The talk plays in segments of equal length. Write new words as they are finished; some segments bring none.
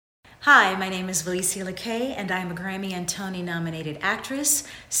Hi, my name is Valicia Lakay, and I am a Grammy and Tony nominated actress,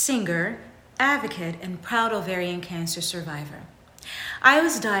 singer, advocate, and proud ovarian cancer survivor. I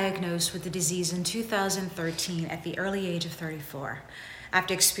was diagnosed with the disease in 2013 at the early age of 34,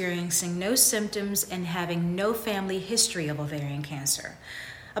 after experiencing no symptoms and having no family history of ovarian cancer.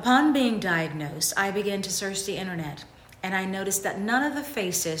 Upon being diagnosed, I began to search the internet, and I noticed that none of the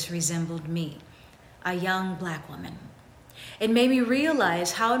faces resembled me, a young black woman. It made me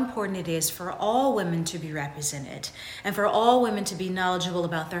realize how important it is for all women to be represented and for all women to be knowledgeable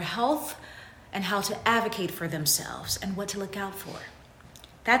about their health and how to advocate for themselves and what to look out for.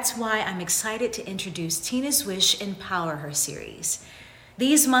 That's why I'm excited to introduce Tina's Wish Empower Her series.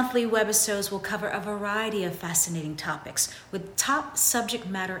 These monthly webisodes will cover a variety of fascinating topics with top subject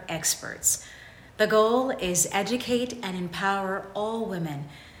matter experts. The goal is educate and empower all women,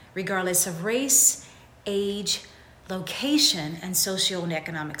 regardless of race, age, location, and social and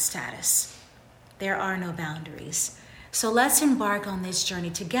economic status. There are no boundaries. So let's embark on this journey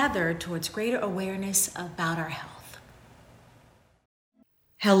together towards greater awareness about our health.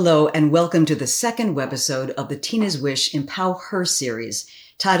 Hello, and welcome to the second webisode of the Tina's Wish Empower Her series,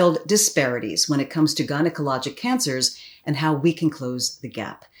 titled Disparities when it comes to gynecologic cancers and how we can close the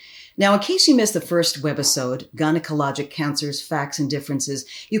gap. Now, in case you missed the first webisode, Gynecologic Cancers, Facts and Differences,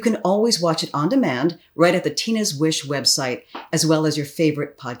 you can always watch it on demand right at the Tina's Wish website, as well as your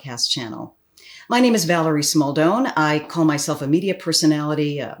favorite podcast channel. My name is Valerie Smaldone. I call myself a media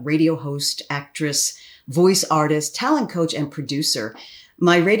personality, a radio host, actress, voice artist, talent coach, and producer.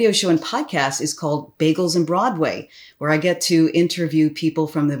 My radio show and podcast is called Bagels and Broadway, where I get to interview people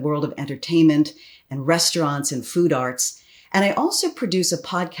from the world of entertainment and restaurants and food arts. And I also produce a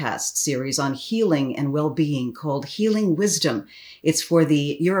podcast series on healing and well-being called Healing Wisdom. It's for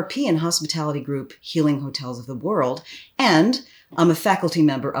the European hospitality group Healing Hotels of the World. And I'm a faculty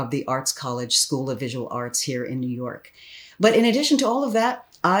member of the Arts College School of Visual Arts here in New York. But in addition to all of that,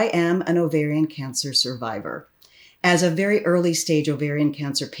 I am an ovarian cancer survivor. As a very early stage ovarian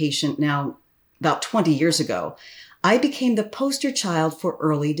cancer patient now about 20 years ago, I became the poster child for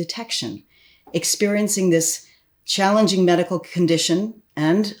early detection, experiencing this challenging medical condition,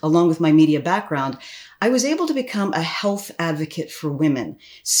 and along with my media background, I was able to become a health advocate for women,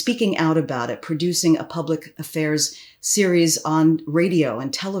 speaking out about it, producing a public affairs series on radio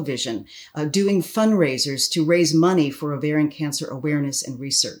and television, doing fundraisers to raise money for ovarian cancer awareness and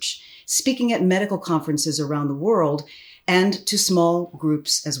research, speaking at medical conferences around the world, and to small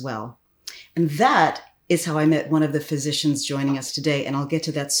groups as well. And that is how I met one of the physicians joining us today, and I'll get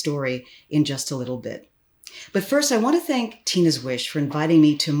to that story in just a little bit. But first, I want to thank Tina's Wish for inviting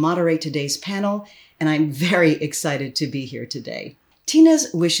me to moderate today's panel, and I'm very excited to be here today. Tina's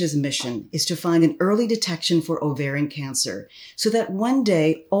Wish's mission is to find an early detection for ovarian cancer so that one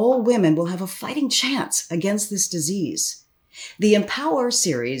day all women will have a fighting chance against this disease. The Empower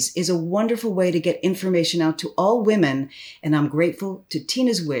series is a wonderful way to get information out to all women, and I'm grateful to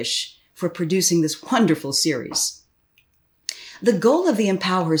Tina's Wish for producing this wonderful series. The goal of the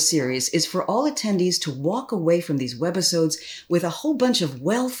Empower series is for all attendees to walk away from these webisodes with a whole bunch of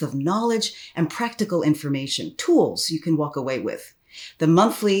wealth of knowledge and practical information, tools you can walk away with. The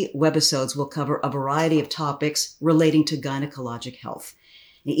monthly webisodes will cover a variety of topics relating to gynecologic health.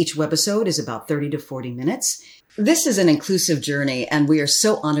 Each webisode is about 30 to 40 minutes. This is an inclusive journey, and we are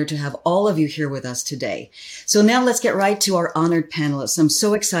so honored to have all of you here with us today. So now let's get right to our honored panelists. I'm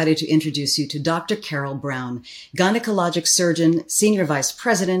so excited to introduce you to Dr. Carol Brown, gynecologic surgeon, senior vice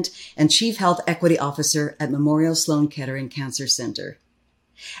president, and chief health equity officer at Memorial Sloan Kettering Cancer Center.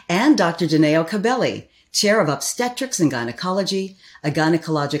 And Dr. Dineo Cabelli, chair of obstetrics and gynecology, a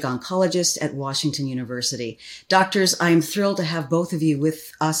gynecologic oncologist at Washington University. Doctors, I am thrilled to have both of you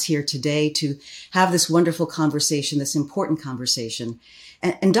with us here today to have this wonderful conversation, this important conversation.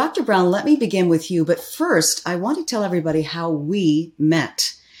 And Dr. Brown, let me begin with you. But first, I want to tell everybody how we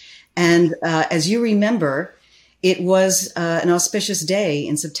met. And as you remember, it was an auspicious day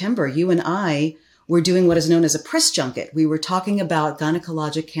in September. You and I were doing what is known as a press junket. We were talking about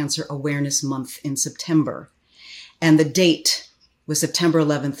Gynecologic Cancer Awareness Month in September. And the date was September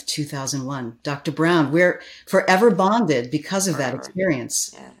 11th, 2001. Dr. Brown, we're forever bonded because of that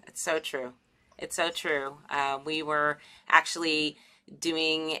experience. Yeah, it's so true. It's so true. We were actually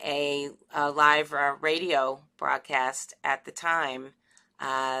doing a live radio broadcast at the time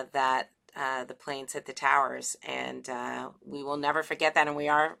that the planes hit the towers. And we will never forget that. And we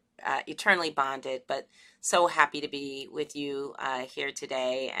are eternally bonded, but so happy to be with you here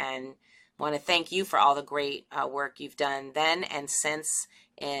today, and want to thank you for all the great work you've done then and since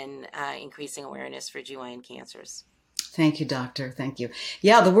in increasing awareness for GYN cancers. Thank you, doctor. Thank you.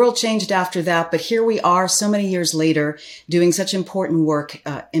 Yeah, the world changed after that, but here we are so many years later doing such important work,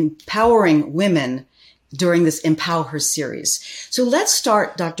 empowering women during this Empower Her series. So let's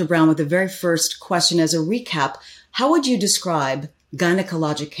start, Dr. Brown, with the very first question as a recap. How would you describe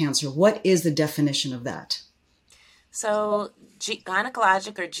gynecologic cancer? What is the definition of that? So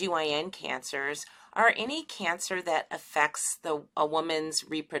gynecologic or GYN cancers are any cancer that affects a woman's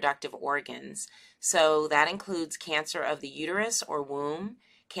reproductive organs. So that includes cancer of the uterus or womb,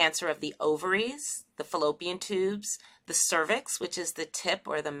 cancer of the ovaries, the fallopian tubes, the cervix, which is the tip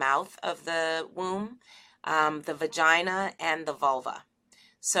or the mouth of the womb, the vagina, and the vulva.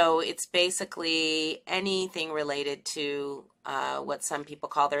 So it's basically anything related to what some people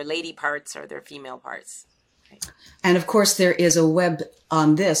call their lady parts or their female parts. And of course, there is a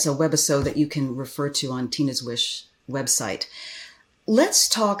webisode that you can refer to on Tina's Wish website. Let's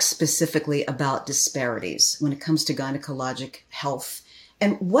talk specifically about disparities when it comes to gynecologic health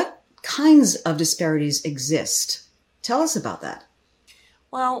and what kinds of disparities exist. Tell us about that.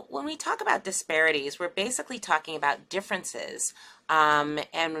 Well, when we talk about disparities, we're basically talking about differences. And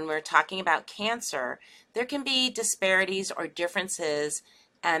when we're talking about cancer, there can be disparities or differences,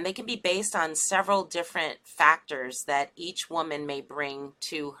 and they can be based on several different factors that each woman may bring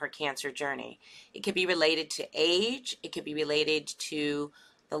to her cancer journey. It could be related to age. It could be related to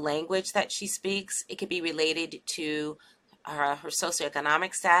the language that she speaks. It could be related to her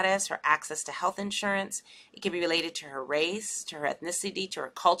socioeconomic status, her access to health insurance. It could be related to her race, to her ethnicity, to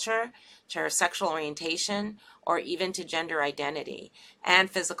her culture, to her sexual orientation, or even to gender identity and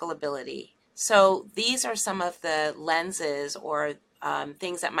physical ability. So these are some of the lenses or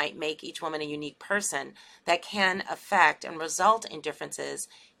things that might make each woman a unique person that can affect and result in differences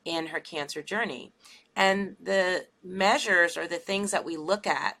in her cancer journey. And the measures or the things that we look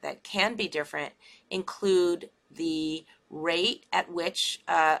at that can be different include the rate at which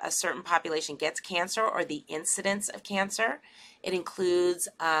a certain population gets cancer or the incidence of cancer. It includes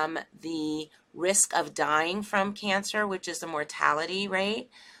the risk of dying from cancer, which is the mortality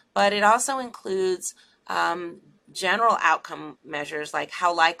rate, but it also includes general outcome measures like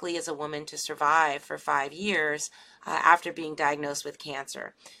how likely is a woman to survive for 5 years after being diagnosed with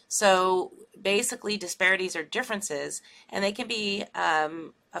cancer. So basically disparities are differences, and they can be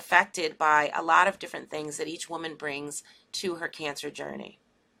affected by a lot of different things that each woman brings to her cancer journey.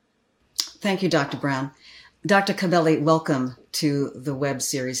 Thank you, Dr. Brown. Dr. Cabelli, welcome to the web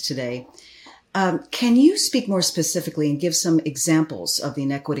series today. Can you speak more specifically and give some examples of the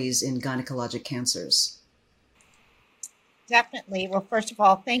inequities in gynecologic cancers? Definitely. Well, first of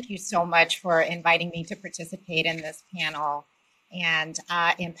all, thank you so much for inviting me to participate in this panel and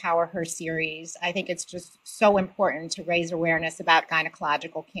Empower Her series. I think it's just so important to raise awareness about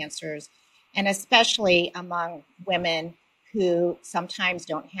gynecological cancers, and especially among women who sometimes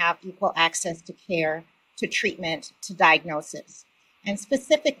don't have equal access to care, to treatment, to diagnosis. And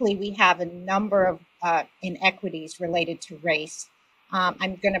specifically, we have a number of inequities related to race.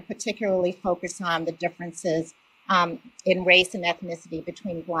 I'm going to particularly focus on the differences in race and ethnicity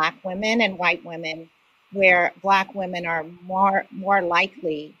between Black women and white women, where Black women are more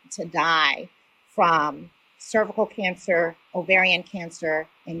likely to die from cervical cancer, ovarian cancer,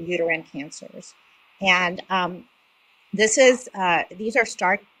 and uterine cancers. And these are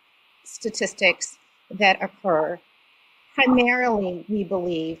stark statistics that occur primarily, we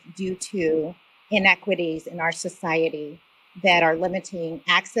believe, due to inequities in our society that are limiting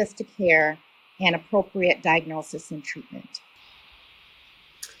access to care and appropriate diagnosis and treatment.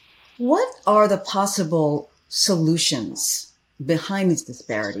 What are the possible solutions behind these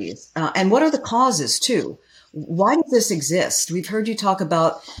disparities? And what are the causes, too? Why does this exist? We've heard you talk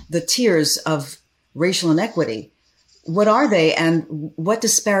about the tiers of racial inequity. What are they, and what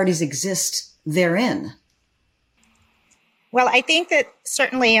disparities exist therein? Well, I think that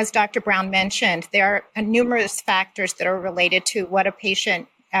certainly, as Dr. Brown mentioned, there are numerous factors that are related to what a patient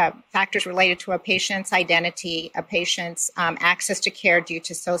factors related to a patient's identity, a patient's access to care due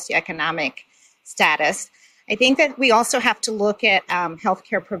to socioeconomic status. I think that we also have to look at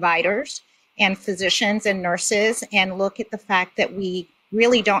healthcare providers and physicians and nurses and look at the fact that we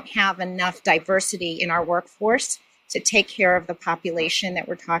really don't have enough diversity in our workforce to take care of the population that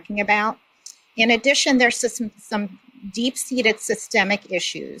we're talking about. In addition, there's some deep-seated systemic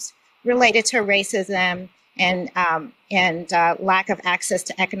issues related to racism and lack of access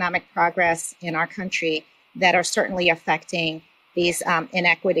to economic progress in our country that are certainly affecting these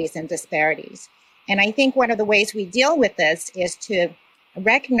inequities and disparities. And I think one of the ways we deal with this is to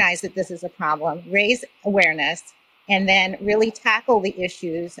recognize that this is a problem, raise awareness, and then really tackle the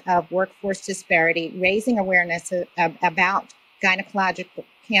issues of workforce disparity, raising awareness about gynecological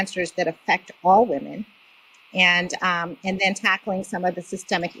cancers that affect all women, and then tackling some of the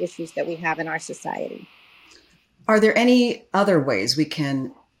systemic issues that we have in our society. Are there any other ways we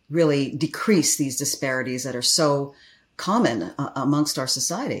can really decrease these disparities that are so common amongst our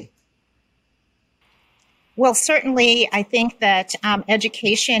society? Well, certainly, I think that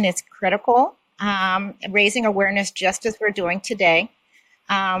education is critical, raising awareness just as we're doing today.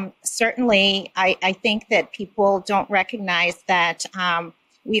 Certainly, I think that people don't recognize that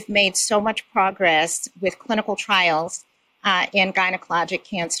we've made so much progress with clinical trials in gynecologic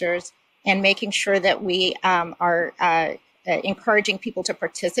cancers, and making sure that we are encouraging people to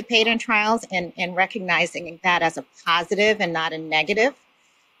participate in trials and recognizing that as a positive and not a negative.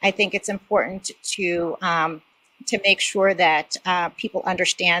 I think it's important to make sure that people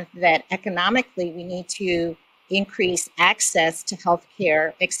understand that economically we need to increase access to health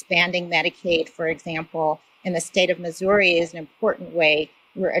care. Expanding Medicaid, for example, in the state of Missouri is an important way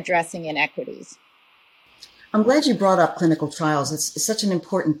we're addressing inequities. I'm glad you brought up clinical trials. It's such an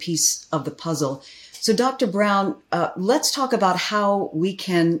important piece of the puzzle. So, Dr. Brown, let's talk about how we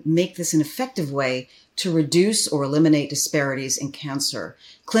can make this an effective way to reduce or eliminate disparities in cancer.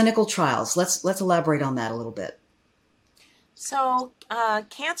 Clinical trials. Let's elaborate on that a little bit. So,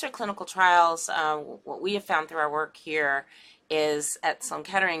 cancer clinical trials, what we have found through our work here is at Sloan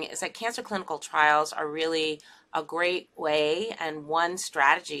Kettering is that cancer clinical trials are really a great way and one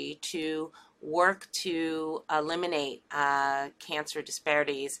strategy to work to eliminate cancer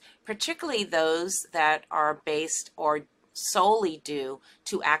disparities, particularly those that are based or solely due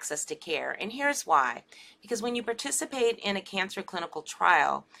to access to care. And here's why. Because when you participate in a cancer clinical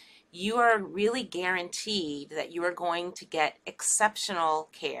trial, you are really guaranteed that you are going to get exceptional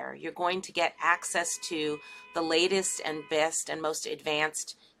care. You're going to get access to the latest and best and most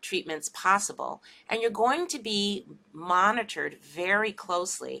advanced treatments possible. And you're going to be monitored very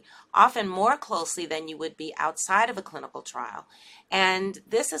closely, often more closely than you would be outside of a clinical trial. And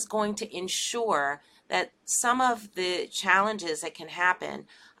this is going to ensure that some of the challenges that can happen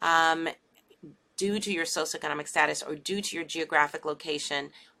due to your socioeconomic status or due to your geographic location,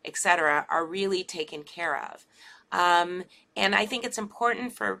 et cetera, are really taken care of. And I think it's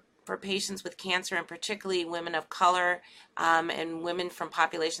important for patients with cancer, and particularly women of color and women from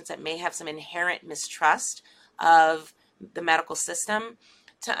populations that may have some inherent mistrust of the medical system,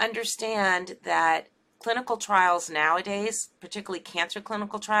 to understand that clinical trials nowadays, particularly cancer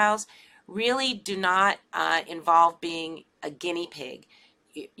clinical trials, really do not involve being a guinea pig.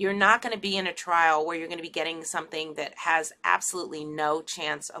 You're not going to be in a trial where you're going to be getting something that has absolutely no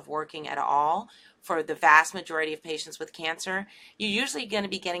chance of working at all. For the vast majority of patients with cancer, you're usually going to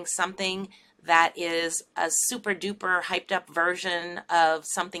be getting something that is a super duper hyped up version of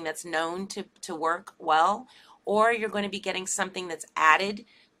something that's known to work well, or you're going to be getting something that's added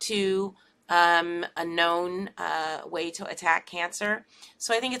to a known way to attack cancer.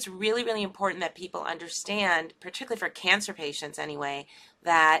 So I think it's really, really important that people understand, particularly for cancer patients anyway,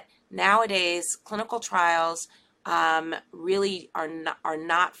 that nowadays clinical trials really are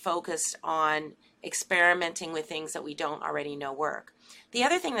not focused on experimenting with things that we don't already know work. The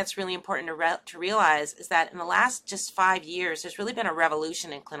other thing that's really important to realize is that in the last just 5 years, there's really been a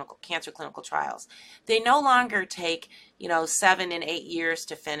revolution in cancer clinical trials. They no longer take 7 and 8 years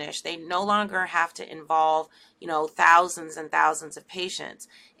to finish. They no longer have to involve thousands and thousands of patients.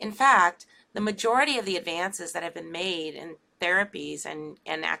 In fact, the majority of the advances that have been made in therapies and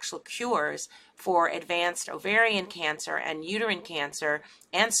actual cures for advanced ovarian cancer and uterine cancer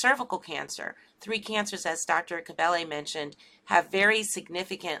and cervical cancer, 3 cancers, as Dr. Cabele mentioned, have very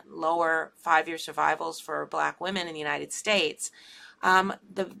significant lower 5-year survivals for Black women in the United States.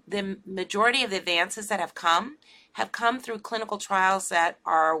 The majority of the advances that have come through clinical trials that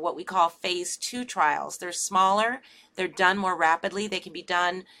are what we call phase 2 trials. They're smaller, they're done more rapidly, they can be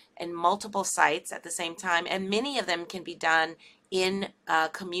done in multiple sites at the same time, and many of them can be done in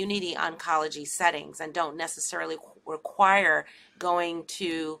community oncology settings and don't necessarily require going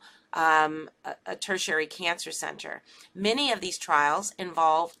to a tertiary cancer center. Many of these trials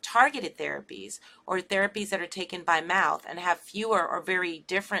involve targeted therapies or therapies that are taken by mouth and have fewer or very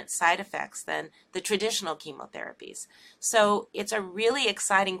different side effects than the traditional chemotherapies. So it's a really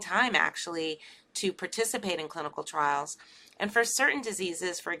exciting time actually to participate in clinical trials. And for certain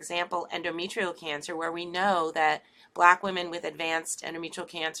diseases, for example, endometrial cancer, where we know that Black women with advanced endometrial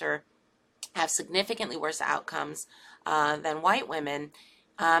cancer have significantly worse outcomes than white women,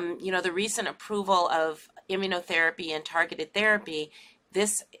 the recent approval of immunotherapy and targeted therapy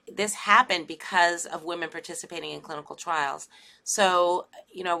this happened because of women participating in clinical trials. So,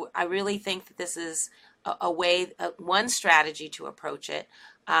 I really think that this is a way, one strategy to approach it,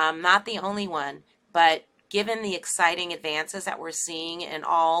 not the only one, but given the exciting advances that we're seeing in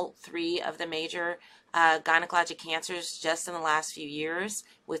all three of the major gynecologic cancers just in the last few years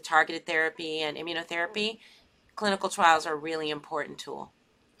with targeted therapy and immunotherapy, clinical trials are a really important tool.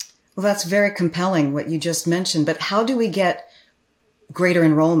 Well, that's very compelling what you just mentioned, but how do we get greater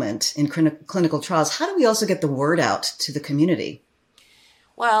enrollment in clinical trials? How do we also get the word out to the community?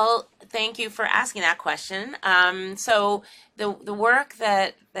 Well, thank you for asking that question. So the work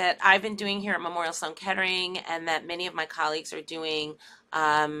that I've been doing here at Memorial Sloan Kettering and that many of my colleagues are doing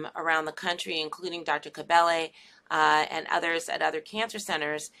around the country, including Dr. Cabelli and others at other cancer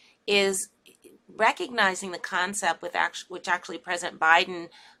centers, is recognizing the concept which actually President Biden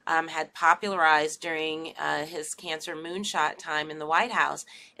had popularized during his cancer moonshot time in the White House,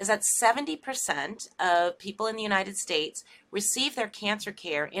 is that 70% of people in the United States receive their cancer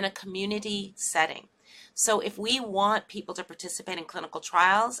care in a community setting. So if we want people to participate in clinical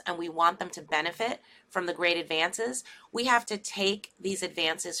trials and we want them to benefit from the great advances, we have to take these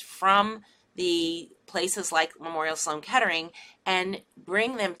advances from the places like Memorial Sloan Kettering and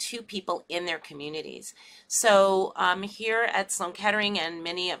bring them to people in their communities. So here at Sloan Kettering and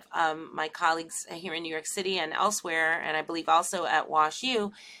many of my colleagues here in New York City and elsewhere, and I believe also at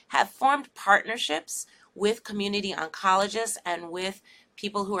WashU, have formed partnerships with community oncologists and with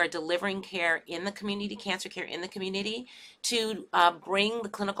people who are delivering care in the community, cancer care in the community, to bring the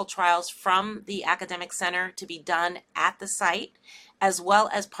clinical trials from the academic center to be done at the site, as well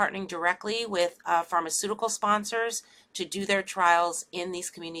as partnering directly with pharmaceutical sponsors to do their trials in these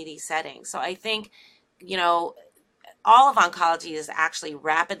community settings. So I think, all of oncology is actually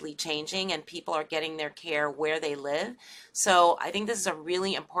rapidly changing and people are getting their care where they live. So I think this is a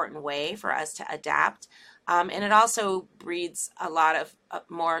really important way for us to adapt. And it also breeds a lot of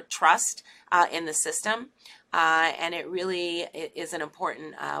more trust in the system. And it really is an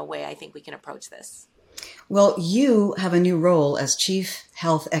important way I think we can approach this. Well, you have a new role as Chief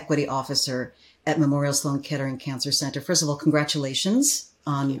Health Equity Officer at Memorial Sloan Kettering Cancer Center. First of all, congratulations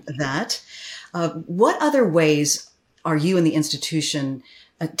on that. What other ways are you and the institution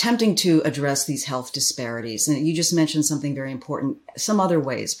attempting to address these health disparities? And you just mentioned something very important, some other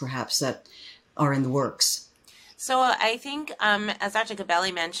ways perhaps that are in the works. So I think, as Dr.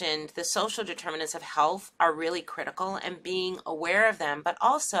 Cabelli mentioned, the social determinants of health are really critical, and being aware of them, but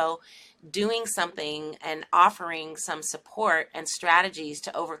also doing something and offering some support and strategies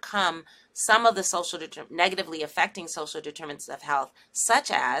to overcome some of the negatively affecting social determinants of health,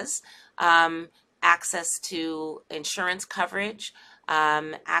 such as access to insurance coverage,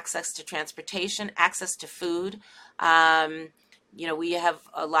 access to transportation, access to food. We have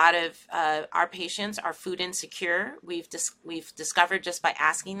a lot of our patients are food insecure. We've discovered just by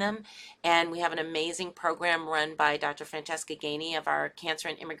asking them, and we have an amazing program run by Dr. Francesca Gainey of our Cancer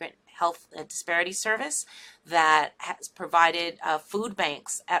and Immigrant Health Disparity Service that has provided food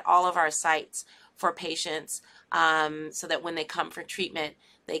banks at all of our sites for patients so that when they come for treatment,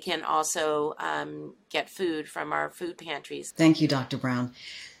 they can also get food from our food pantries. Thank you, Dr. Brown.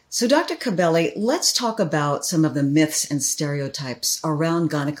 So, Dr. Cabelli, let's talk about some of the myths and stereotypes around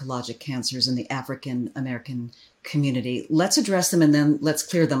gynecologic cancers in the African American community. Let's address them and then let's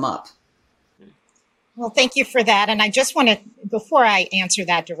clear them up. Well, thank you for that. And I just wanted, before I answer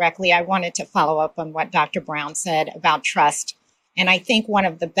that directly, I wanted to follow up on what Dr. Brown said about trust. And I think one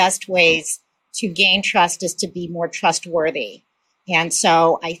of the best ways to gain trust is to be more trustworthy. And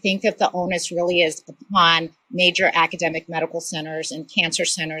so I think that the onus really is upon major academic medical centers and cancer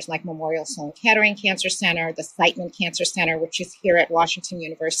centers like Memorial Sloan Kettering Cancer Center, the Siteman Cancer Center, which is here at Washington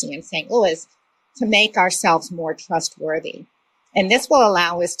University in St. Louis, to make ourselves more trustworthy. And this will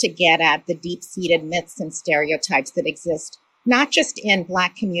allow us to get at the deep-seated myths and stereotypes that exist, not just in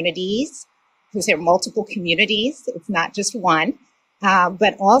Black communities, because there are multiple communities, it's not just one,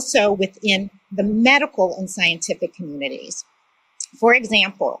 but also within the medical and scientific communities. For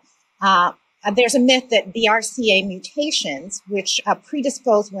example, there's a myth that BRCA mutations, which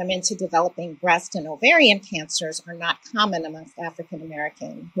predispose women to developing breast and ovarian cancers, are not common amongst African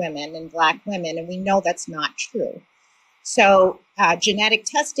American women and Black women, and we know that's not true. So genetic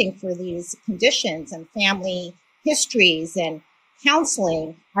testing for these conditions and family histories and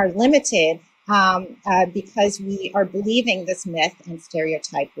counseling are limited because we are believing this myth and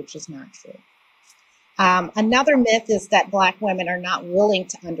stereotype, which is not true. Another myth is that Black women are not willing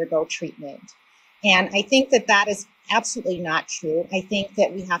to undergo treatment. And I think that that is absolutely not true. I think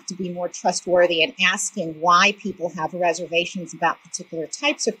that we have to be more trustworthy in asking why people have reservations about particular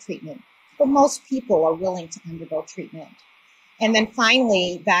types of treatment. But most people are willing to undergo treatment. And then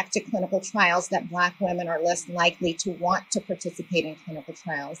finally, back to clinical trials, that Black women are less likely to want to participate in clinical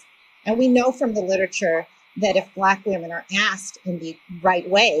trials. And we know from the literature that if Black women are asked in the right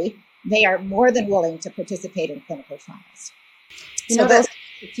way, they are more than willing to participate in clinical trials. So those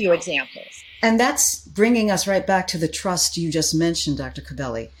are a few examples. And that's bringing us right back to the trust you just mentioned, Dr.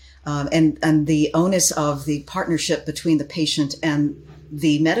 Cubelli, and the onus of the partnership between the patient and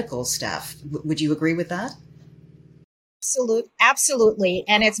the medical staff. Would you agree with that? Absolutely.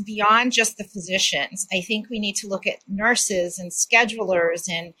 And it's beyond just the physicians. I think we need to look at nurses and schedulers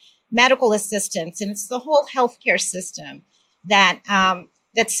and medical assistants, and it's the whole healthcare system that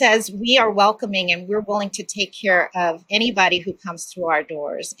that says we are welcoming and we're willing to take care of anybody who comes through our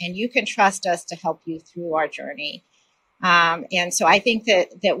doors, and you can trust us to help you through our journey. And so I think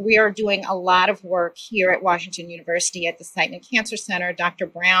that we are doing a lot of work here at Washington University at the Siteman Cancer Center. Dr.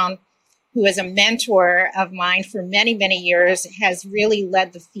 Brown, who is a mentor of mine for many, many years, has really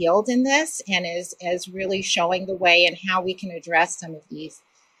led the field in this and is really showing the way and how we can address some of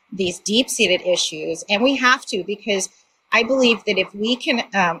these deep-seated issues. And we have to, because I believe that if we can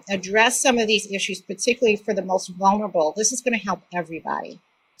address some of these issues, particularly for the most vulnerable, this is going to help everybody.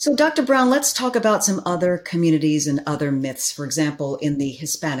 So, Dr. Brown, let's talk about some other communities and other myths, for example, in the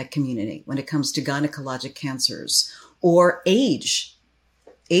Hispanic community when it comes to gynecologic cancers or ageism.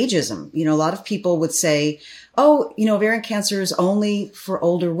 A lot of people would say, ovarian cancer is only for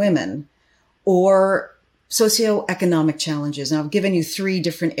older women, or socioeconomic challenges. Now, I've given you 3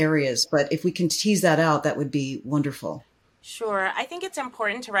 different areas, but if we can tease that out, that would be wonderful. Sure. I think it's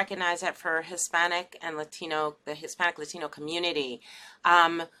important to recognize that for Hispanic and Latino, the Hispanic Latino community,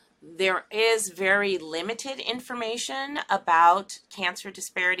 there is very limited information about cancer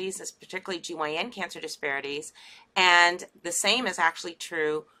disparities, particularly GYN cancer disparities. And the same is actually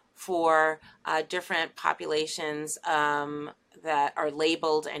true for different populations that are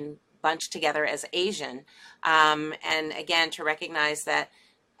labeled and bunched together as Asian. And again, to recognize that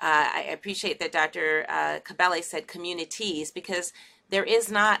I appreciate that Dr. Cubelli said communities, because there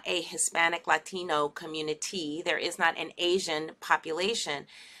is not a Hispanic Latino community. There is not an Asian population.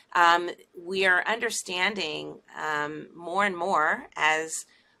 We are understanding more and more as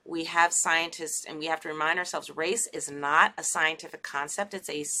we have scientists, and we have to remind ourselves race is not a scientific concept. It's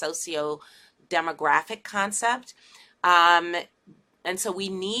a socio-demographic concept. And so we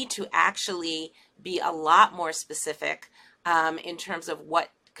need to actually be a lot more specific in terms of what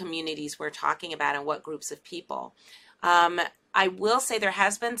communities we're talking about and what groups of people. I will say there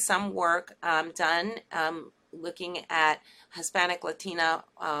has been some work done looking at Hispanic Latina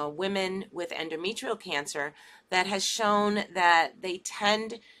women with endometrial cancer that has shown that they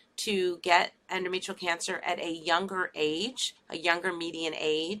tend to get endometrial cancer at a younger age, a younger median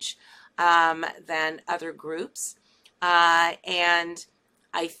age than other groups. And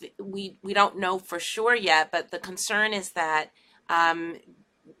we don't know for sure yet, but the concern is that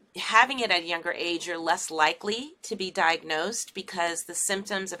having it at a younger age, you're less likely to be diagnosed because the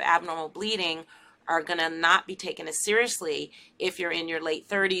symptoms of abnormal bleeding are going to not be taken as seriously if you're in your late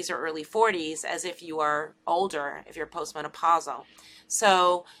 30s or early 40s as if you are older, if you're postmenopausal.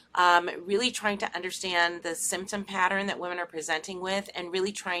 So really trying to understand the symptom pattern that women are presenting with, and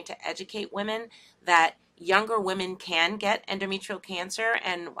really trying to educate women that younger women can get endometrial cancer.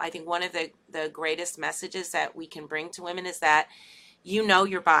 And I think one of the greatest messages that we can bring to women is that you know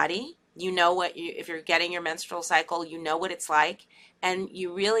your body, you know if you're getting your menstrual cycle, you know what it's like, and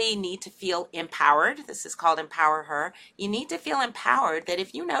you really need to feel empowered. This is called Empower Her. You need to feel empowered that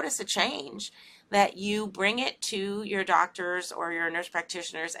if you notice a change, that you bring it to your doctor's or your nurse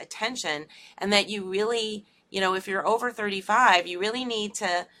practitioner's attention, and that you really, if you're over 35, you really need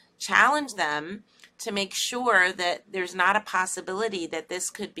to challenge them to make sure that there's not a possibility that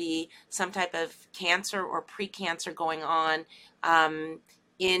this could be some type of cancer or precancer going on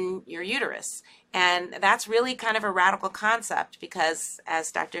in your uterus. And that's really kind of a radical concept because,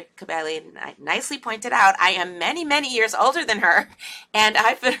 as Dr. Cubelli nicely pointed out, I am many, many years older than her, and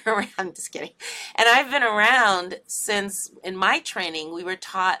I've been around, just kidding, and I've been around since, in my training, we were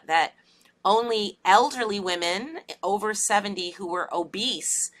taught that only elderly women over 70 who were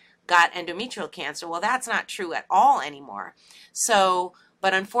obese got endometrial cancer. Well, that's not true at all anymore. So,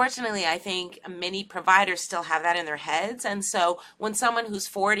 but unfortunately, I think many providers still have that in their heads. And so when someone who's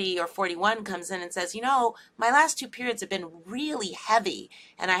 40 or 41 comes in and says, my last 2 periods have been really heavy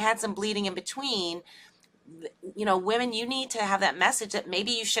and I had some bleeding in between, women, you need to have that message that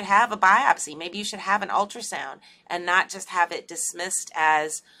maybe you should have a biopsy, maybe you should have an ultrasound, and not just have it dismissed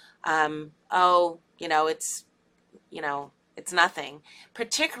as, it's nothing,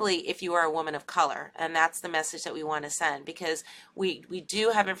 particularly if you are a woman of color. And that's the message that we want to send, because we do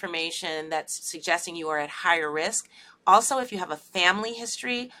have information that's suggesting you are at higher risk. Also, if you have a family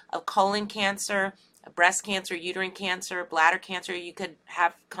history of colon cancer, breast cancer, uterine cancer, bladder cancer, you could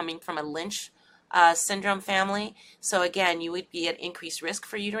have coming from a Lynch syndrome family. So again, you would be at increased risk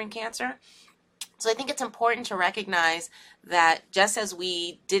for uterine cancer. So I think it's important to recognize that just as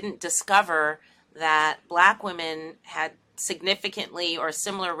we didn't discover that Black women had significantly or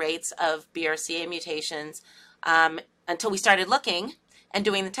similar rates of BRCA mutations until we started looking and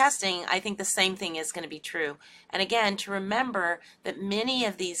doing the testing, I think the same thing is going to be true. And again, to remember that many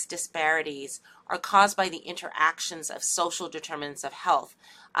of these disparities are caused by the interactions of social determinants of health,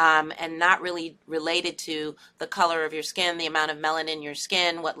 and not really related to the color of your skin, the amount of melanin in your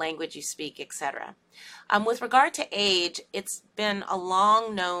skin, what language you speak, etc. With regard to age, it's been a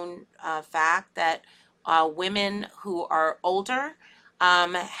long known fact that women who are older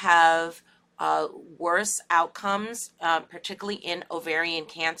have worse outcomes, particularly in ovarian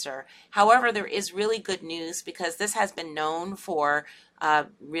cancer. However, there is really good news, because this has been known for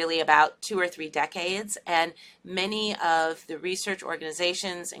really about 2 or 3 decades, and many of the research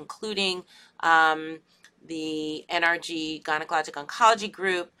organizations, including the NRG Gynecologic Oncology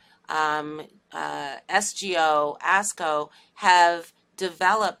Group, SGO, ASCO, have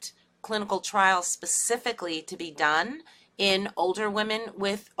developed clinical trials specifically to be done in older women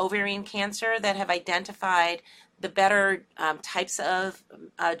with ovarian cancer that have identified the better types of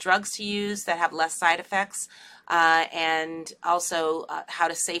drugs to use that have less side effects, and also how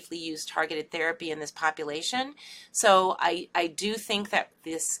to safely use targeted therapy in this population. So I do think that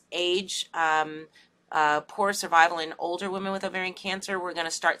this age, poor survival in older women with ovarian cancer, we're going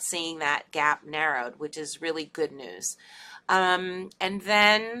to start seeing that gap narrowed, which is really good news. And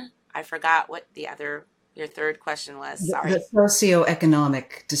then I forgot what your third question was. Sorry. The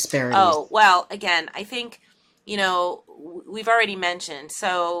socioeconomic disparities. Oh, well, again, I think, we've already mentioned.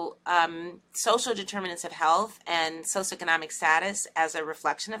 So social determinants of health and socioeconomic status as a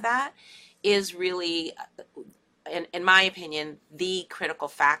reflection of that is really, in my opinion, the critical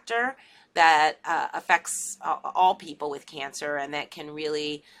factor that affects all people with cancer, and that can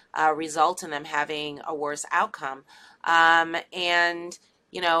really result in them having a worse outcome. And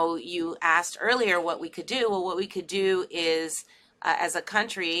you asked earlier what we could do. Well, what we could do is, as a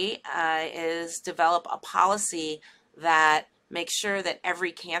country, is develop a policy that makes sure that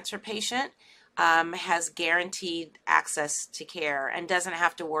every cancer patient has guaranteed access to care and doesn't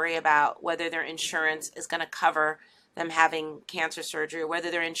have to worry about whether their insurance is going to cover them having cancer surgery, or whether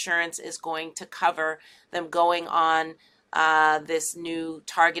their insurance is going to cover them going on this new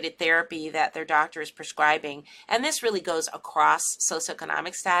targeted therapy that their doctor is prescribing. And this really goes across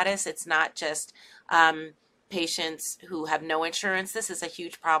socioeconomic status. It's not just patients who have no insurance. This is a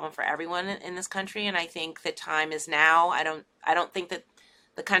huge problem for everyone in this country, and I think the time is now. I don't think that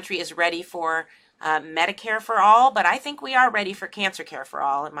the country is ready for Medicare for all, but I think we are ready for cancer care for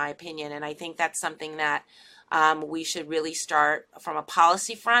all, in my opinion. And I think that's something that we should really start from a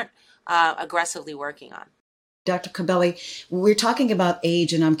policy front aggressively working on. Dr. Cobelli, we're talking about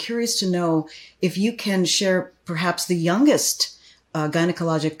age, and I'm curious to know if you can share perhaps the youngest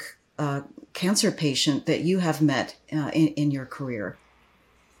gynecologic cancer patient that you have met in your career.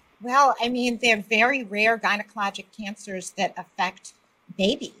 Well, I mean, they're very rare gynecologic cancers that affect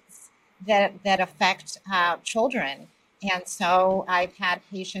babies, that affect children. And so I've had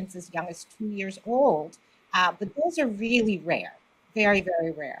patients as young as 2 years old, but those are really rare, very,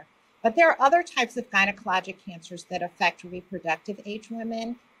 very rare. But there are other types of gynecologic cancers that affect reproductive age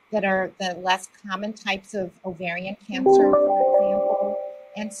women that are the less common types of ovarian cancer, for example.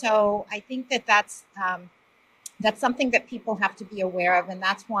 And so I think that that's something that people have to be aware of. And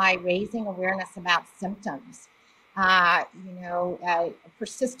that's why raising awareness about symptoms,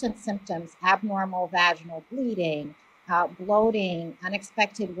 persistent symptoms, abnormal vaginal bleeding, bloating,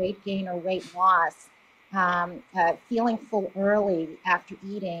 unexpected weight gain or weight loss, feeling full early after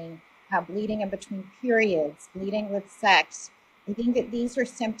eating, bleeding in between periods, bleeding with sex. I think that these are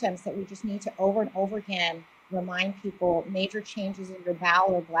symptoms that we just need to over and over again remind people, major changes in your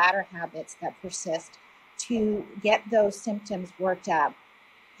bowel or bladder habits that persist, to get those symptoms worked up,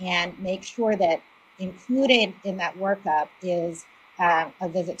 and make sure that included in that workup is a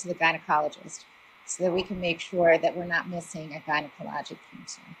visit to the gynecologist, so that we can make sure that we're not missing a gynecologic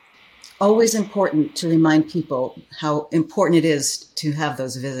cancer. Always important to remind people how important it is to have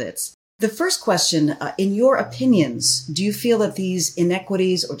those visits. The first question, in your opinions, do you feel that these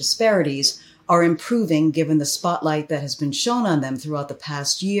inequities or disparities are improving given the spotlight that has been shown on them throughout the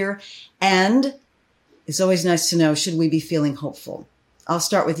past year? And it's always nice to know, should we be feeling hopeful? I'll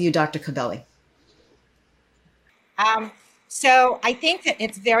start with you, Dr. Cabelli. So I think that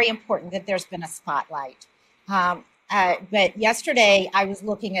it's very important that there's been a spotlight. But yesterday I was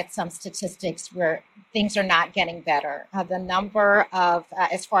looking at some statistics where things are not getting better. The number of,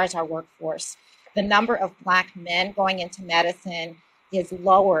 as far as our workforce, the number of Black men going into medicine is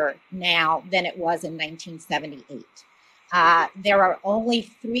lower now than it was in 1978. There are only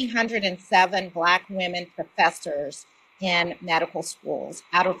 307 Black women professors in medical schools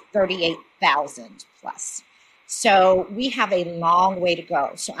out of 38,000 plus. So we have a long way to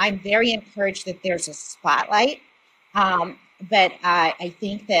go. So I'm very encouraged that there's a spotlight, but I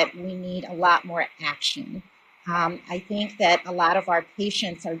think that we need a lot more action. I think that a lot of our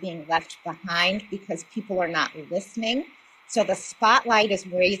patients are being left behind because people are not listening. So the spotlight is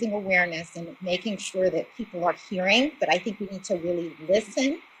raising awareness and making sure that people are hearing, but I think we need to really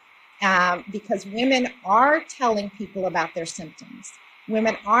listen because women are telling people about their symptoms.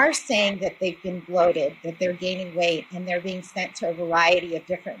 Women are saying that they've been bloated, that they're gaining weight, and they're being sent to a variety of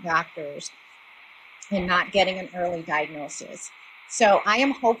different doctors and not getting an early diagnosis. So I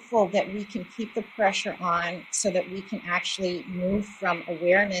am hopeful that we can keep the pressure on so that we can actually move from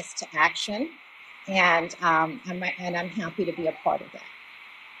awareness to action. And I'm happy to be a part of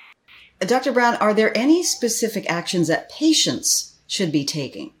that. Dr. Brown, are there any specific actions that patients should be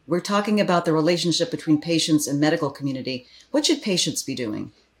taking? We're talking about the relationship between patients and medical community. What should patients be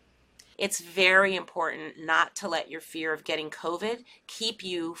doing? It's very important not to let your fear of getting COVID keep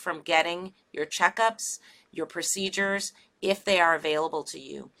you from getting your checkups, your procedures, if they are available to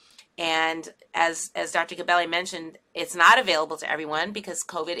you. And as Dr. Cabelli mentioned, it's not available to everyone because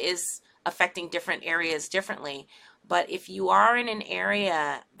COVID is affecting different areas differently. But if you are in an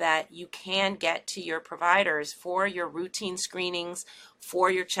area that you can get to your providers for your routine screenings, for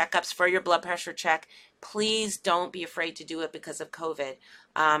your checkups, for your blood pressure check, please don't be afraid to do it because of COVID.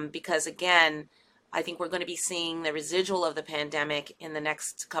 Because again, I think we're going to be seeing the residual of the pandemic in the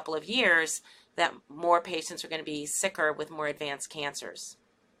next couple of years, that more patients are going to be sicker with more advanced cancers.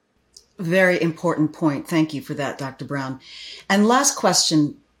 Very important point. Thank you for that, Dr. Brown. And last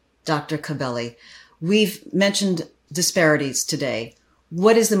question, Dr. Cabelli. We've mentioned disparities today.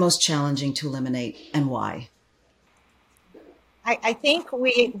 What is the most challenging to eliminate and why? I think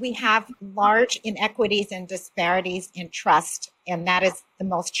we have large inequities and disparities in trust, and that is the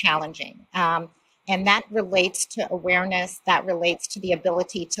most challenging. And that relates to awareness, that relates to the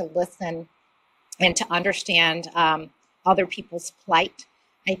ability to listen and to understand other people's plight.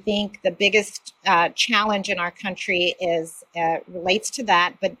 I think the biggest challenge in our country is relates to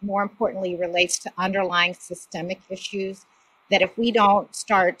that, but more importantly, relates to underlying systemic issues that if we don't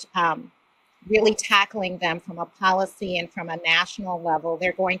start really tackling them from a policy and from a national level,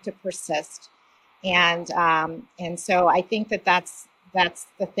 they're going to persist. And so I think that that's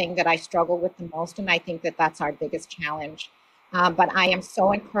the thing that I struggle with the most, and I think that that's our biggest challenge. But I am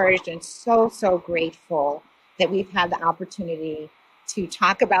so encouraged and so grateful that we've had the opportunity to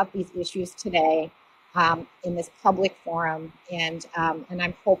talk about these issues today in this public forum, and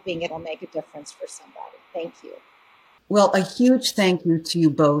I'm hoping it'll make a difference for somebody. Thank you. Well, a huge thank you to you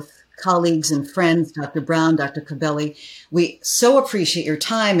both, colleagues and friends, Dr. Brown, Dr. Cabelli. We so appreciate your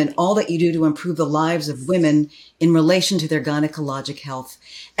time and all that you do to improve the lives of women in relation to their gynecologic health.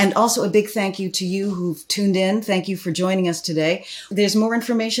 And also a big thank you to you who've tuned in. Thank you for joining us today. There's more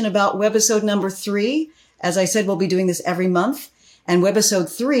information about webisode number 3. As I said, we'll be doing this every month. And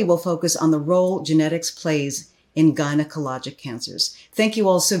webisode 3 will focus on the role genetics plays in gynecologic cancers. Thank you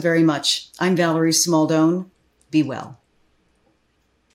all so very much. I'm Valerie Smaldone. Be well.